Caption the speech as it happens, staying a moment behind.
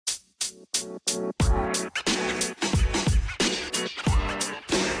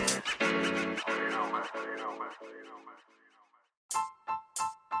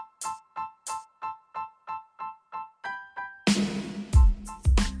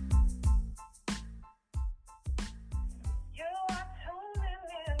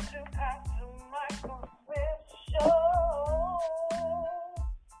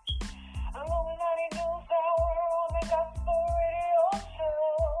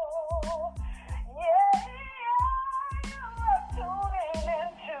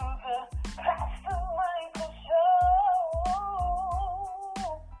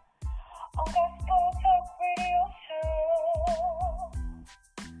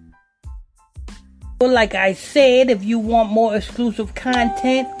Like I said, if you want more exclusive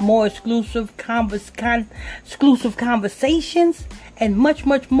content, more exclusive exclusive conversations, and much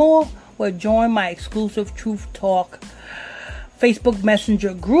more, well, join my exclusive Truth Talk Facebook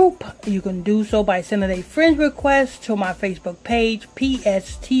Messenger group. You can do so by sending a friend request to my Facebook page,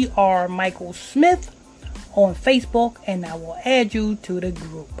 PSTR Michael Smith, on Facebook, and I will add you to the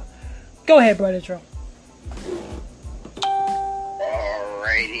group. Go ahead, Brother Joe.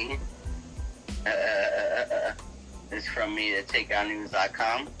 Alrighty. It's from me to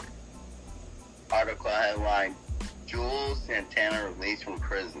takeoutnews.com. Article headline: Juelz Santana-Released from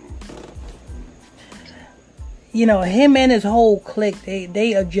prison. You know, him and his whole clique,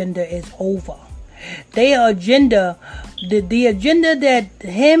 they agenda is over. Their agenda, the agenda that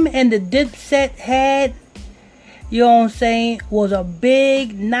him and the Dipset had, you know what I'm saying, was a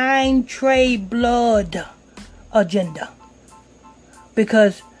big 9-tray blood agenda.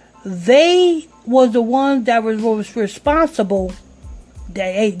 Because they was the ones that was responsible.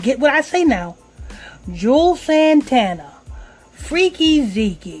 Hey, get what I say now. Juelz Santana, Freaky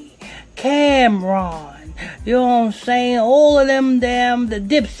Zeke, Cameron, you know what I'm saying, all of them damn, the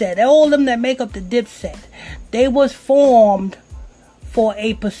Dipset, all of them that make up the Dipset, they was formed for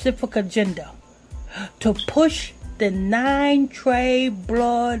a specific agenda. To push the 9-tray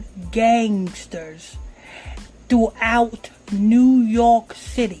blood gangsters throughout New York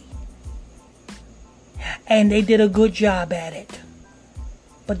City. And they did a good job at it.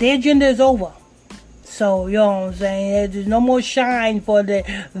 But their agenda is over. So, you know what I'm saying? There's no more shine for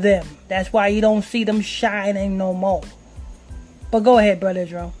them. That's why you don't see them shining no more. But go ahead, Brother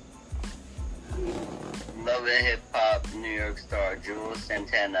Israel. Love and hip-hop New York star Juelz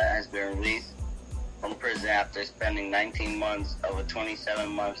Santana has been released from prison after spending 19 months of a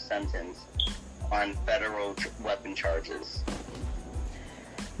 27-month sentence on federal weapon charges.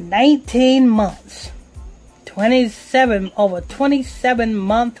 19 months.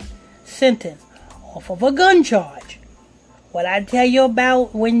 27-month sentence off of a gun charge. What I tell you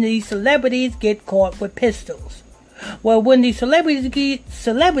about when these celebrities get caught with pistols. Well, when these celebrities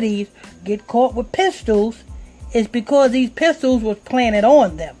get caught with pistols, it's because these pistols was planted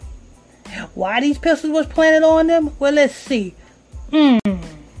on them. Why these pistols was planted on them? Well, let's see.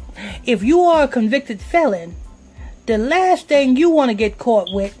 If you are a convicted felon, the last thing you want to get caught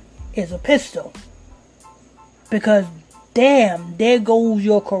with is a pistol. Because, damn, there goes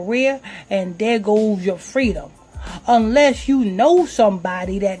your career and there goes your freedom. Unless you know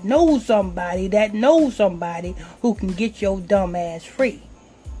somebody that knows somebody that knows somebody who can get your dumb ass free.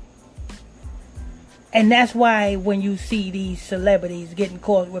 And that's why when you see these celebrities getting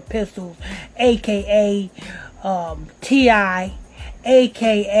caught with pistols, a.k.a. T.I.,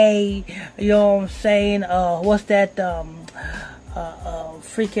 a.k.a., you know what I'm saying, what's that,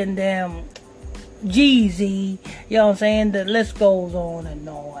 freaking damn Jeezy, you know what I'm saying, the list goes on and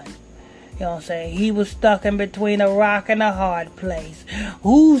on. You know what I'm saying, he was stuck in between a rock and a hard place.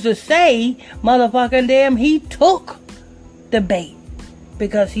 Who's to say, motherfucking damn, he took the bait?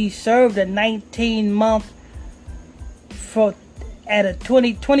 Because he served a 19-month at a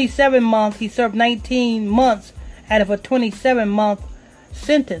 27 month, he served 19 months out of a 27-month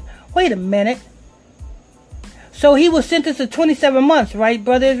sentence. Wait a minute. So he was sentenced to 27 months, right,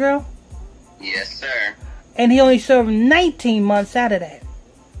 Brother Israel? Yes, sir. And he only served 19 months out of that.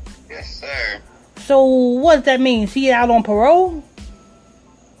 Yes, sir. So what does that mean? Is he out on parole?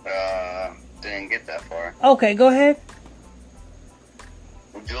 Didn't get that far. Okay, go ahead.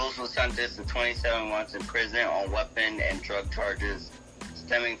 Juelz was sentenced to 27 months in prison on weapon and drug charges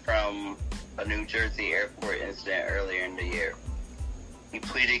stemming from a New Jersey airport incident earlier in the year. He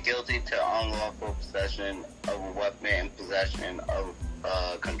pleaded guilty to unlawful possession of a weapon and possession of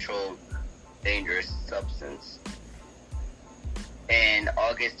a controlled dangerous substance. In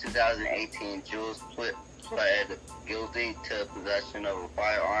August 2018, Juelz pled guilty to possession of a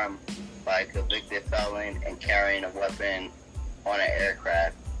firearm by a convicted felon and carrying a weapon on an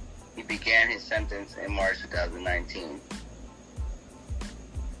aircraft. He began his sentence in March 2019.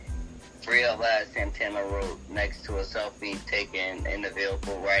 Free at last, Santana wrote next to a selfie taken in the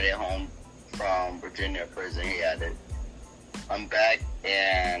vehicle right at home from Virginia prison. He added, "I'm back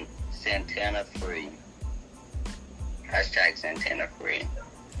and Santana free." Hashtag Santana free.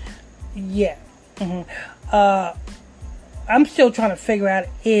 Yeah. I'm still trying to figure out,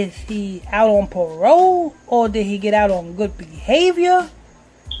 is he out on parole or did he get out on good behavior?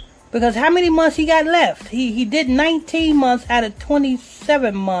 Because how many months he got left? He did 19 months out of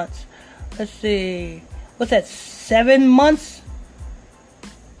 27 months. Let's see. What's that, 7 months?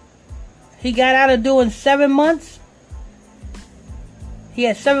 He got out of doing 7 months? He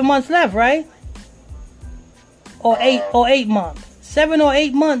had 7 months left, right? Or 8 months. 7 or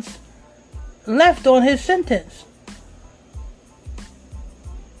 8 months left on his sentence.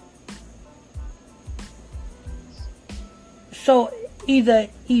 So either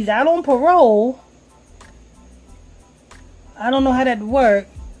he's out on parole, I don't know how that works,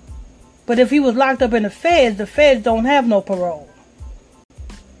 but if he was locked up in the feds don't have no parole.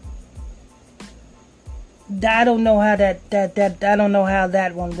 I don't know how that I don't know how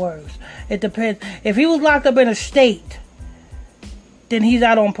that one works. It depends. If he was locked up in a state, then he's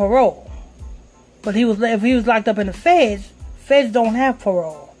out on parole. But if he was locked up in the feds don't have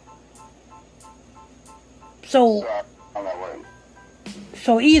parole. So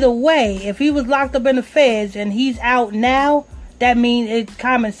either way, if he was locked up in the feds and he's out now, that means it's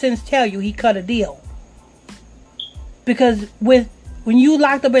common sense tell you he cut a deal. Because when you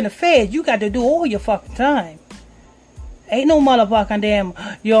locked up in the feds, you got to do all your fucking time. Ain't no motherfucking damn,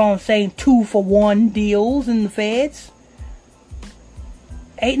 you know what I'm saying, 2-for-1 deals in the feds.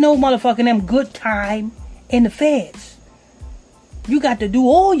 Ain't no motherfucking them good time in the feds. You got to do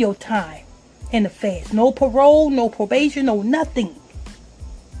all your time in the feds. No parole, no probation, no nothing.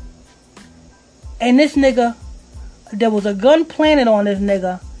 And this nigga, there was a gun planted on this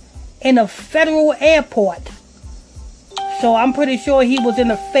nigga in a federal airport. So I'm pretty sure he was in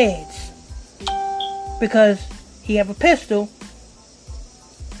the feds. Because he have a pistol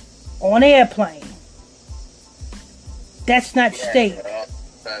on an airplane. That's not state.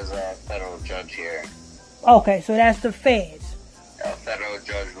 There's a federal judge here. Okay, so that's the feds. A federal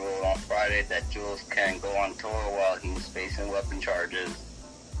judge ruled on Friday that Juelz can go on tour while he's facing weapon charges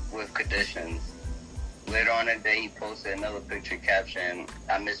with conditions. Later on that day, he posted another picture caption,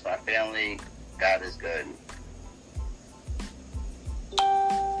 "I miss my family. God is good."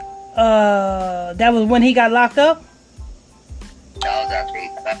 That was when he got locked up? That was after he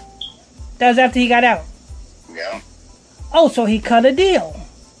got out. That was after he got out? Yeah. Oh, so he cut a deal.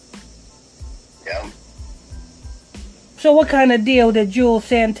 Yeah. So what kind of deal did Juelz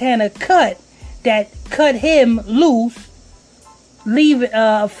Santana cut that cut him loose,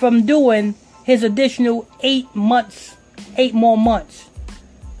 from doing his additional 8 more months?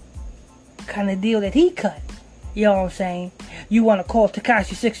 What kind of deal that he cut? You know what I'm saying? You want to call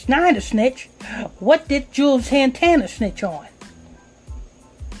Tekashi 69 a snitch? What did Juelz Santana snitch on?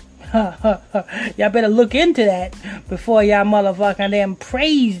 Y'all better look into that before y'all motherfucking damn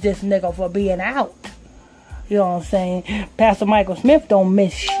praise this nigga for being out. You know what I'm saying? Pastor Michael Smith don't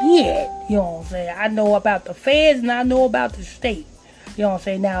miss shit. You know what I'm saying? I know about the feds and I know about the state. You know what I'm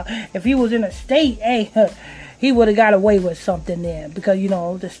saying? Now, if he was in a state, hey, he would have got away with something there. Because, you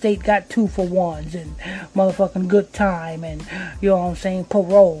know, the state got 2-for-1s and motherfucking good time and, you know what I'm saying,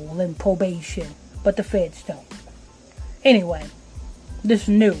 parole and probation. But the feds don't. Anyway, this is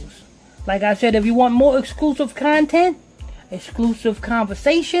news. Like I said, if you want more exclusive content, exclusive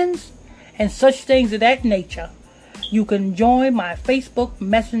conversations, and such things of that nature, you can join my Facebook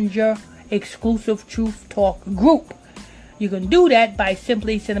Messenger exclusive Truth Talk group. You can do that by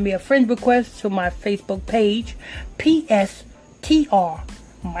simply sending me a friend request to my Facebook page, PSTR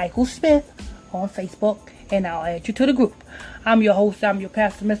Michael Smith on Facebook, and I'll add you to the group. I'm your host, I'm your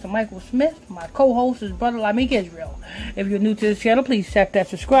pastor, Mr. Michael Smith. My co-host is Brother Lamik Israel. If you're new to this channel, please tap that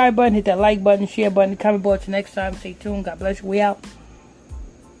subscribe button, hit that like button, share button, comment board. Till next time, stay tuned. God bless you. We out.